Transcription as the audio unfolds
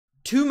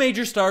Two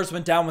major stars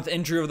went down with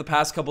injury over the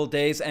past couple of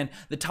days, and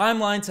the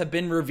timelines have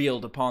been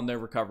revealed upon their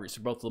recoveries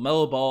for both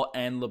LaMelo Ball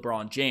and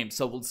LeBron James.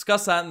 So we'll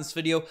discuss that in this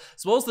video,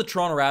 as well as the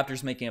Toronto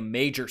Raptors making a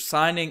major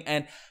signing,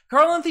 and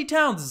Karl-Anthony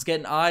Towns is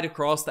getting eyed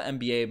across the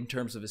NBA in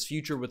terms of his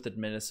future with the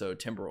Minnesota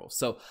Timberwolves.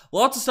 So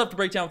lots of stuff to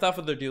break down. Without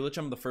further ado, let's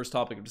jump to the first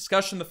topic of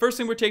discussion. The first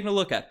thing we're taking a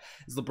look at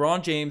is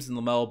LeBron James and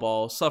LaMelo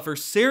Ball suffer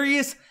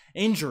serious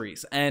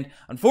injuries, and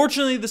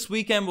unfortunately this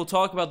weekend we'll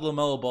talk about the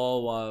LaMelo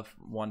Ball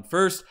one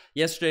first.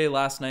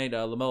 Last night,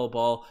 LaMelo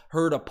Ball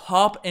heard a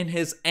pop in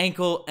his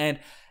ankle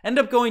and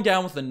ended up going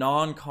down with a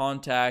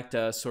non-contact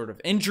sort of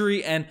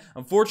injury, and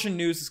unfortunate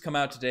news has come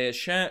out today as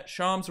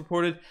Shams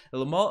reported that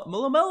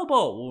LaMelo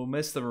Ball will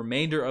miss the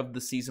remainder of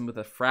the season with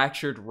a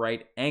fractured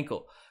right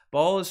ankle.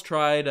 Ball has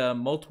tried had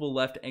multiple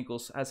left ankle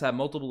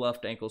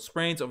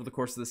sprains over the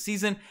course of the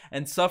season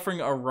and suffering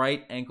a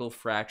right ankle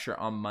fracture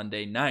on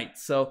Monday night.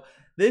 So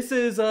this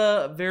is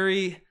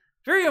very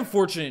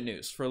unfortunate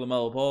news for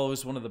LaMelo Ball,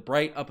 who's one of the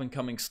bright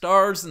up-and-coming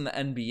stars in the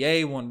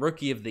NBA, won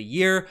Rookie of the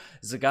Year,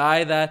 is a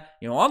guy that,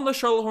 on the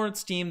Charlotte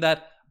Hornets team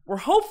that we're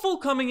hopeful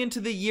coming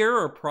into the year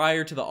or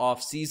prior to the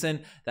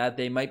offseason that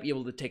they might be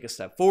able to take a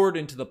step forward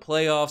into the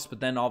playoffs, but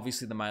then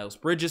obviously the Miles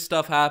Bridges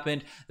stuff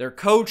happened. Their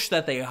coach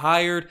that they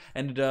hired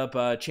ended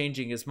up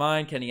changing his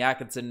mind, Kenny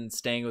Atkinson,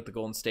 staying with the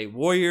Golden State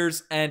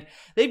Warriors, and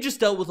they've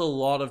just dealt with a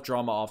lot of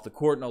drama off the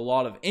court and a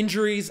lot of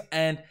injuries,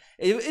 and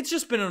it's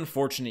just been an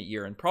unfortunate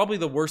year, and probably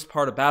the worst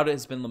part about it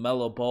has been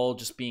LaMelo Ball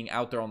just being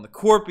out there on the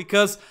court,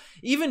 because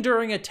even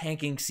during a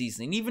tanking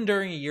season, and even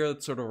during a year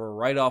that's sort of a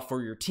write-off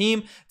for your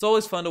team, it's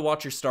always fun to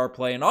watch your star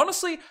play, and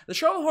honestly, the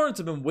Charlotte Hornets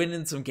have been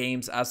winning some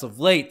games as of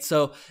late,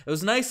 so it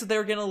was nice that they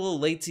were getting a little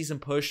late-season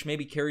push,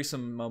 maybe carry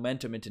some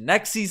momentum into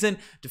next season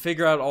to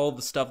figure out all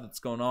the stuff that's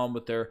going on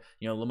with their,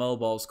 LaMelo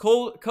Ball's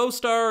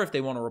co-star, if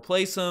they want to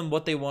replace him,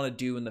 what they want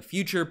to do in the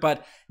future,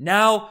 but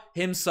now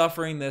him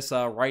suffering this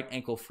right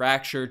ankle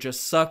fracture just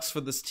sucks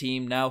for this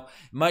team. Now,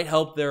 it might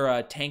help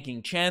their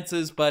tanking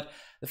chances, but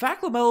the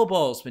fact LaMelo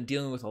Ball has been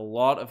dealing with a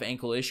lot of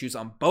ankle issues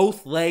on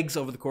both legs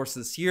over the course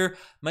of this year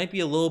might be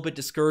a little bit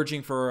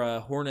discouraging for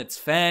a Hornets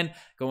fan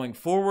going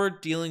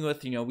forward, dealing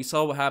with, we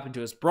saw what happened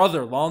to his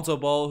brother, Lonzo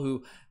Ball,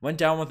 who went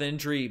down with an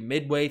injury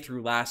midway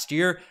through last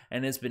year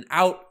and has been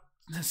out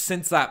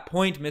since that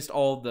point, missed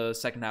all of the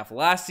second half of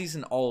last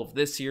season, all of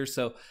this year,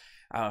 so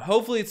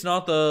hopefully it's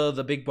not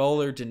the big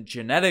baller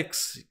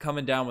genetics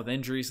coming down with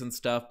injuries and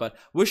stuff, but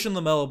wishing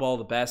LaMelo Ball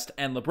the best.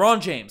 And LeBron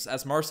James,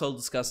 as Marcel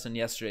discussed in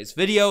yesterday's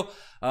video,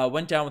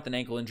 went down with an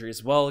ankle injury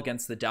as well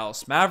against the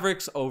Dallas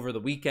Mavericks over the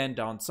weekend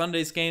on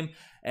Sunday's game.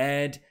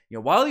 And,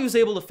 while he was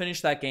able to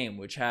finish that game,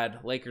 which had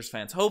Lakers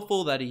fans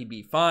hopeful that he'd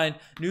be fine,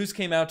 news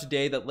came out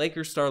today that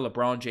Lakers star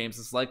LeBron James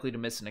is likely to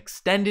miss an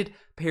extended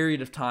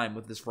period of time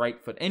with this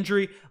right foot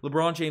injury.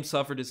 LeBron James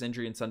suffered his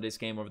injury in Sunday's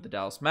game over the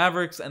Dallas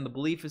Mavericks, and the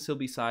belief is he'll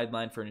be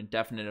sidelined for an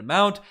indefinite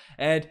amount.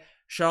 And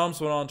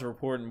Shams went on to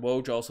report, and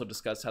Woj also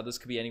discussed how this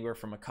could be anywhere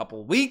from a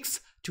couple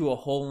weeks to a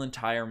whole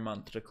entire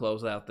month to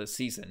close out this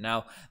season.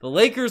 Now, the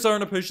Lakers are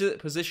in a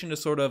position to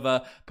sort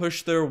of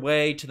push their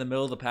way to the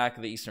middle of the pack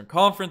of the Eastern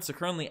Conference. They're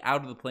currently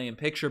out of the play-in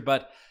picture,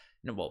 but,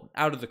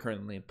 out of the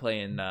currently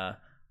play-in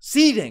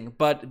seeding,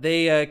 but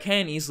they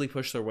can easily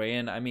push their way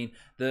in. I mean,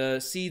 the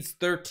seeds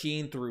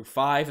 13 through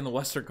 5 in the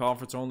Western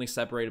Conference are only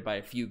separated by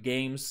a few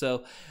games,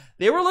 so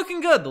they were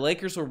looking good. The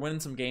Lakers were winning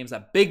some games.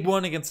 That big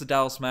one against the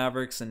Dallas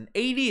Mavericks, and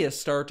AD has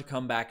started to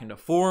come back into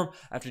form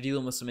after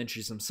dealing with some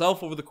injuries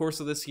himself over the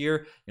course of this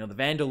year. The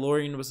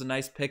Vandalorian was a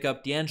nice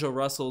pickup. D'Angelo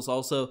Russell's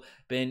also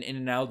been in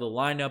and out of the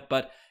lineup,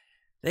 but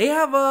they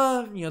have,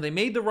 they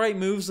made the right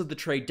moves at the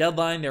trade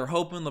deadline. They're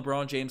hoping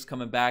LeBron James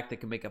coming back, they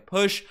can make a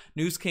push.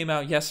 News came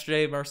out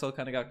yesterday. Marcel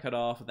kind of got cut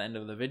off at the end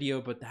of the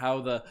video, but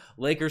how the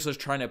Lakers are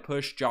trying to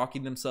push,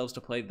 jockeying themselves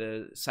to play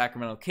the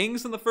Sacramento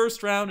Kings in the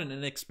first round, an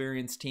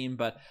inexperienced team,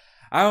 but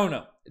I don't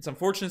know. It's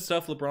unfortunate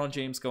stuff, LeBron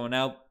James going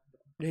out.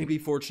 Maybe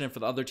fortunate for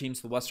the other teams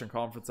in the Western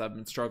Conference that have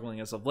been struggling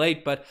as of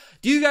late. But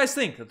do you guys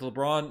think that the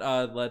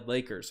LeBron-led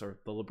Lakers, or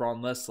the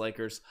LeBron-less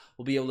Lakers,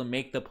 will be able to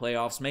make the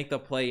playoffs, make the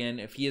play-in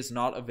if he is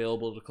not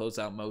available to close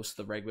out most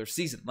of the regular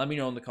season? Let me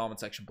know in the comment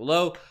section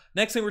below.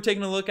 Next thing we're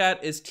taking a look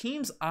at is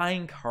teams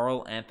eyeing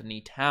Karl-Anthony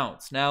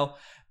Towns. Now,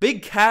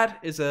 Big Cat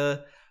is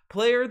a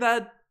player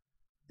that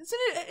it's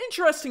an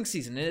interesting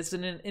season. It's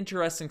an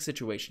interesting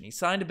situation. He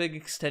signed a big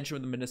extension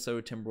with the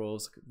Minnesota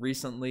Timberwolves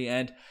recently,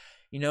 and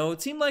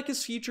it seemed like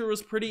his future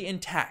was pretty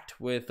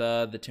intact with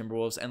the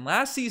Timberwolves, and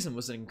last season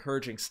was an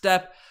encouraging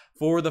step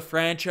for the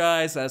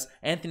franchise as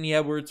Anthony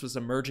Edwards was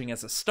emerging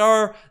as a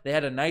star. They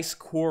had a nice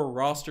core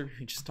roster.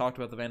 We just talked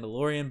about the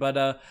Vandalorian, but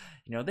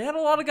they had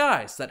a lot of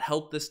guys that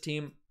helped this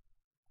team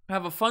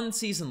have a fun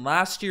season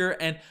last year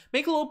and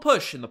make a little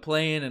push in the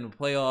play-in and the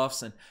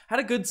playoffs, and had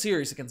a good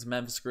series against the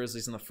Memphis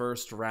Grizzlies in the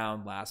first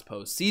round last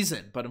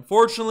postseason. But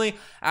unfortunately,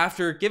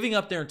 after giving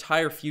up their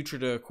entire future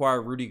to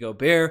acquire Rudy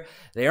Gobert,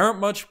 they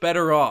aren't much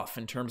better off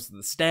in terms of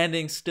the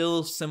standings,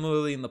 still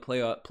similarly in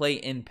the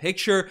play-in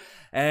picture,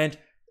 and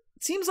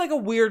it seems like a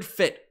weird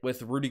fit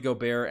with Rudy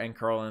Gobert and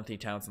Karl-Anthony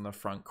Towns in the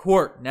front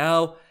court.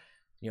 Now,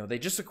 They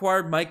just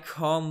acquired Mike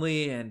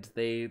Conley, and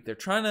they're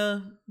trying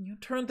to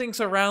turn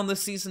things around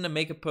this season to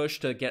make a push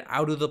to get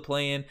out of the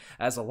play-in,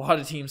 as a lot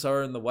of teams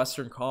are in the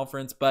Western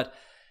Conference. But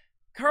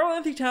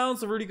Karl-Anthony Towns,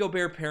 the Rudy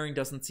Gobert pairing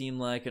doesn't seem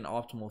like an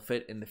optimal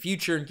fit in the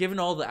future. And given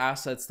all the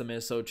assets the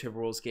Minnesota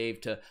Timberwolves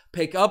gave to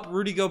pick up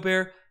Rudy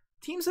Gobert,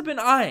 teams have been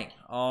eyeing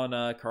on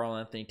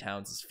Karl-Anthony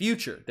Towns'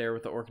 future there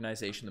with the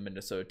organization, the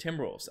Minnesota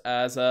Timberwolves.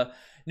 As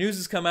news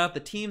has come out, the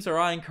teams are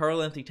eyeing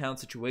Karl-Anthony Towns'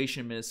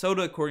 situation in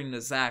Minnesota, according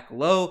to Zach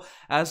Lowe,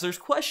 as there's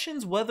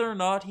questions whether or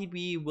not the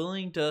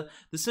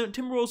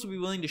Timberwolves would be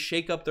willing to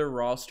shake up their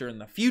roster in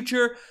the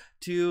future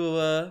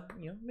to,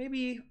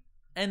 maybe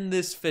end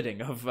this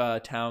fitting of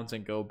Towns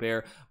and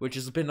Gobert, which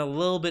has been a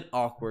little bit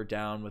awkward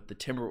down with the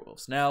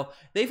Timberwolves. Now,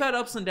 they've had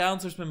ups and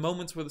downs. There's been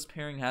moments where this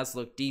pairing has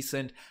looked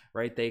decent,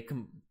 right? They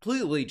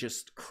completely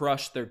just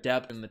crushed their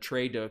depth in the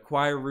trade to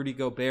acquire Rudy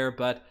Gobert,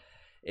 but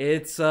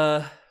it's,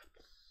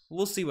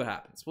 we'll see what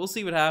happens. We'll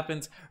see what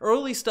happens.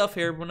 Early stuff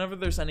here, whenever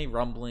there's any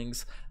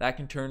rumblings, that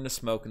can turn to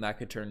smoke and that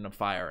could turn to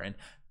fire. And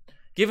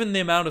given the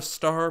amount of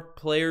star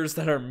players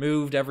that are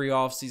moved every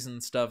offseason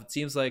and stuff, it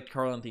seems like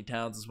Karl-Anthony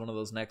Towns is one of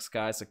those next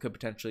guys that could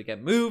potentially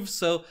get moved.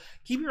 So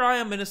keep your eye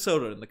on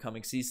Minnesota in the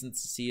coming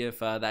seasons to see if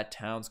that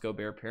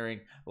Towns-Gobert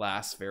pairing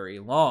lasts very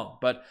long.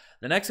 But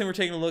the next thing we're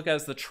taking a look at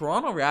is the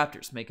Toronto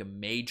Raptors make a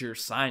major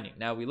signing.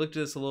 Now, we looked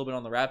at this a little bit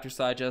on the Raptors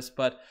side,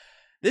 but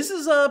this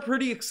is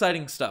pretty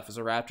exciting stuff as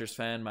a Raptors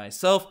fan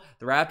myself.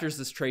 The Raptors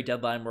this trade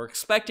deadline were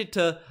expected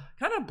to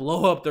kind of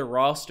blow up their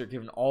roster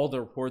given all the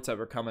reports that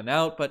were coming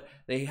out, but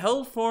they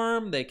held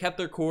firm. They kept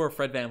their core of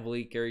Fred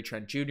VanVleet, Gary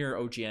Trent Jr.,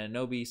 OG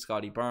Anunoby,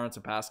 Scotty Barnes,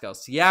 and Pascal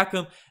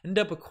Siakam.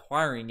 Ended up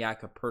acquiring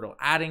Jakob Poeltl,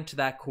 adding to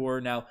that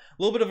core. Now, a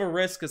little bit of a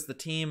risk as the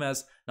team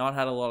has not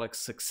had a lot of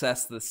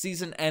success this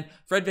season, and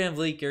Fred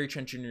VanVleet, Gary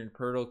Trent Jr., and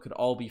Poeltl could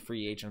all be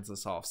free agents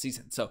this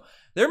offseason. So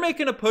they're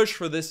making a push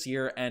for this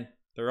year, and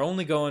they're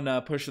only going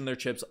pushing their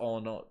chips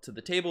all to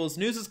the table. As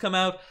news has come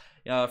out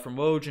from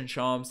Woj and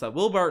Shams that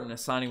Will Barton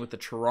is signing with the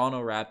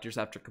Toronto Raptors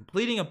after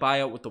completing a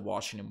buyout with the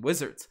Washington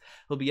Wizards.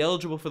 He'll be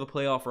eligible for the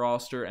playoff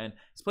roster, and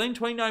he's playing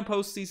 29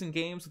 postseason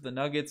games with the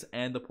Nuggets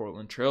and the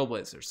Portland Trail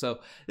Blazers. So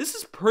this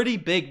is pretty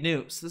big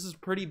news. This is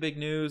pretty big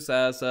news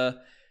as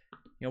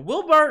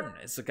Will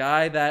Barton is a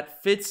guy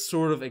that fits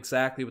sort of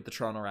exactly what the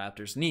Toronto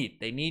Raptors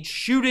need. They need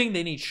shooting.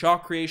 They need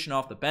shot creation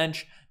off the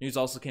bench. News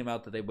also came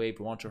out that they waived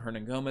Juancho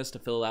Hernangomez to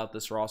fill out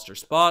this roster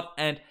spot.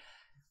 And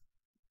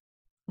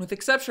with the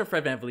exception of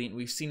Fred VanVleet,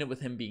 we've seen it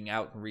with him being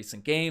out in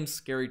recent games,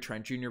 Gary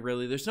Trent Jr.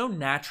 really, there's no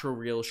natural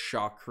real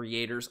shot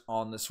creators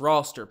on this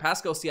roster.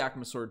 Pascal Siakam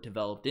has sort of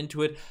developed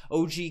into it.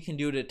 OG can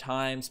do it at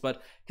times,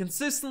 but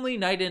consistently,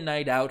 night in,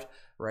 night out,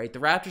 right, the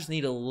Raptors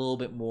need a little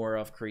bit more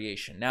of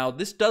creation. Now,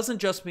 this doesn't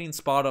just mean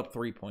spot-up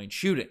three-point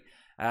shooting,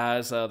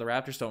 as the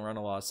Raptors don't run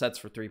a lot of sets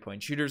for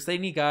three-point shooters. They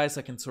need guys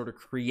that can sort of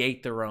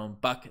create their own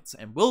buckets,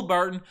 and Will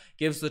Barton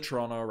gives the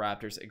Toronto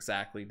Raptors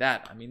exactly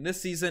that. I mean,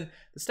 this season,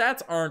 the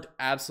stats aren't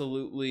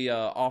absolutely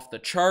off the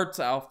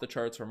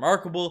charts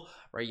remarkable,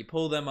 right? You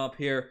pull them up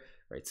here,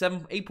 right?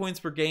 8 points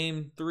per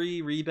game,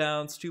 3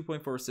 rebounds,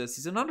 2.4 assists.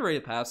 He's an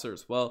underrated passer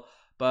as well,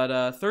 but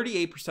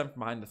 38% from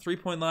behind the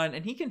three-point line,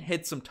 and he can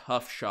hit some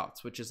tough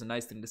shots, which is a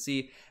nice thing to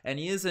see, and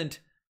he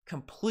isn't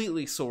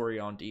completely sorry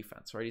on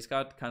defense, right? He's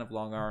got kind of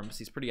long arms.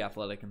 He's pretty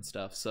athletic and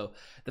stuff. So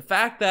the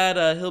fact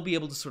that he'll be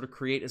able to sort of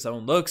create his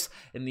own looks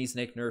in these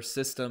Nick Nurse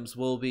systems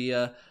will be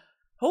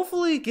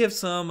hopefully give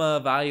some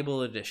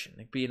valuable addition.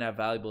 Being a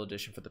valuable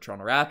addition for the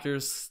Toronto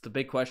Raptors. The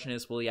big question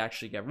is, will he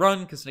actually get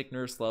run? Because Nick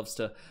Nurse loves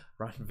to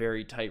run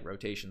very tight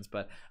rotations.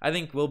 But I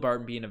think Will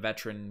Barton being a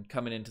veteran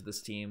coming into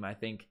this team, I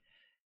think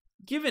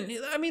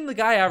the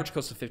guy averaged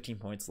close to 15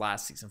 points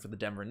last season for the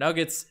Denver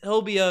Nuggets.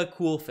 He'll be a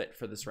cool fit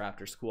for this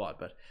Raptors squad,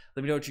 but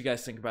let me know what you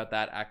guys think about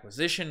that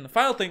acquisition. The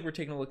final thing we're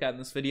taking a look at in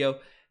this video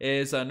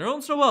is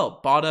Nerlens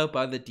Noel bought out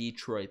by the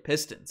Detroit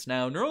Pistons.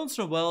 Now, Nerlens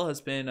Noel has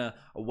been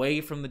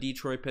away from the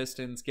Detroit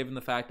Pistons, given the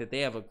fact that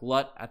they have a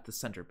glut at the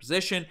center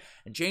position,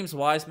 and James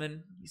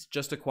Wiseman, he's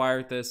just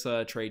acquired this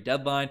trade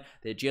deadline.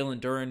 They had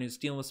Jalen Duren, who's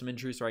dealing with some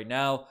injuries right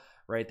now,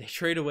 right? They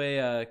trade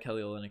away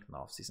Kelly Olynyk in the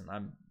offseason.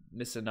 I'm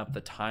missing up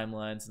the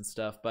timelines and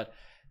stuff, but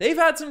they've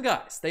had some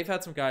guys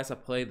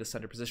that play the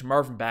center position.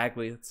 Marvin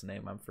Bagley, that's the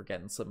name I'm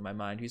forgetting, slipping my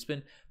mind, who's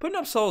been putting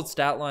up solid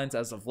stat lines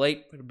as of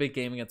late. A big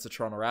game against the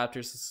Toronto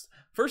Raptors. His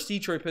first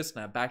Detroit Pistons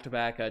have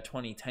back-to-back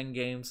 2010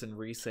 games in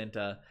recent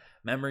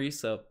memory.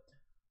 So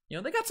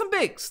they got some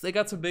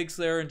bigs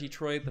there in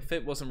Detroit. The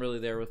fit wasn't really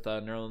there with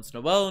Nerlens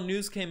Noel.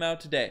 News came out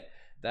today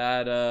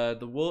that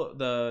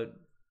the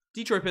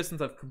Detroit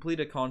Pistons have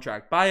completed a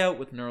contract buyout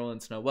with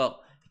Nerlens Noel.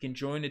 Can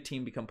join a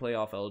team, become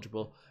playoff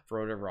eligible for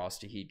whatever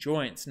roster he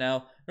joins.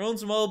 Now,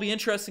 Nerlens Noel will be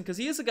interesting because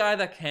he is a guy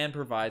that can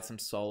provide some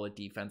solid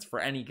defense for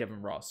any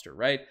given roster,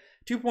 right?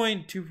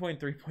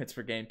 2.3 points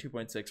per game,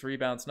 2.6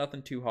 rebounds,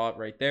 nothing too hot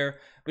right there.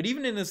 But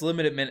even in his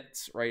limited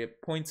minutes, right,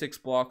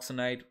 0.6 blocks a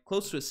night,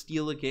 close to a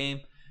steal a game,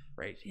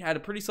 right? He had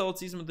a pretty solid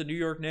season with the New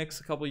York Knicks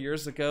a couple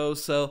years ago,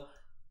 so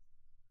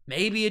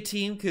maybe a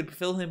team could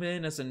fill him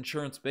in as an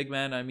insurance big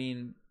man. I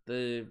mean,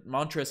 The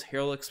Montrezl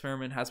Harrell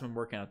experiment hasn't been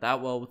working out that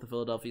well with the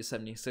Philadelphia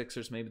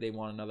 76ers. Maybe they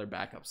want another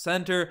backup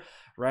center,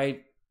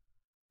 right?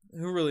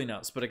 Who really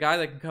knows? But a guy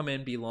that can come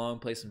in, be long,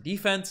 play some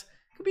defense,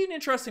 could be an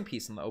interesting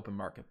piece in the open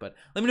market. But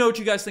let me know what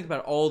you guys think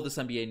about all of this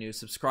NBA news.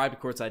 Subscribe to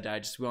Courtside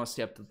Digest. We want to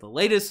stay up to the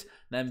latest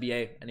in the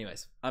NBA.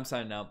 Anyways, I'm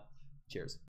signing out. Cheers.